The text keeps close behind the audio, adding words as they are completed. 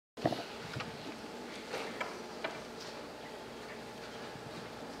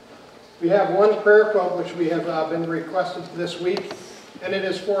We have one prayer quilt which we have been requested this week, and it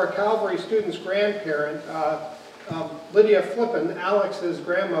is for a Calvary student's grandparent. Lydia Flippin, Alex's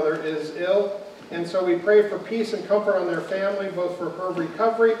grandmother, is ill, and so we pray for peace and comfort on their family, both for her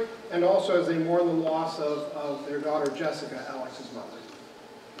recovery and also as they mourn the loss of their daughter Jessica, Alex's mother.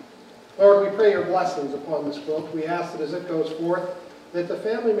 Lord, we pray your blessings upon this quilt. We ask that as it goes forth, that the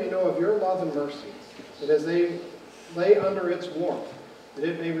family may know of your love and mercy, that as they lay under its warmth, that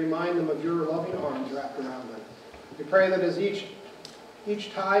it may remind them of your loving arms wrapped around them. We pray that as each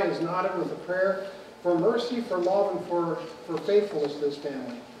tie is knotted with a prayer for mercy, for love, and for faithfulness to this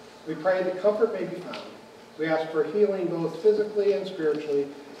family, we pray that comfort may be found. We ask for healing both physically and spiritually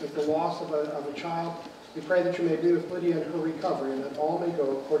with the loss of a child. We pray that you may be with Lydia in her recovery and that all may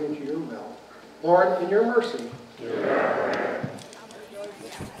go according to your will. Lord, in your mercy.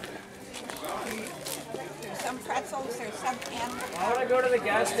 Some pretzels or some candy. Why would I go to the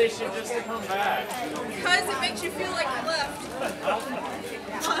gas station just to come back? Because it makes you feel like you left.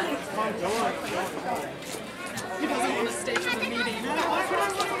 He doesn't want to stay for the meeting.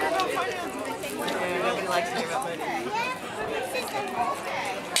 Nobody likes to hear about money.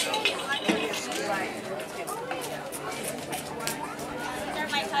 They're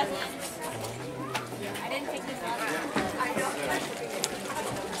my cousins.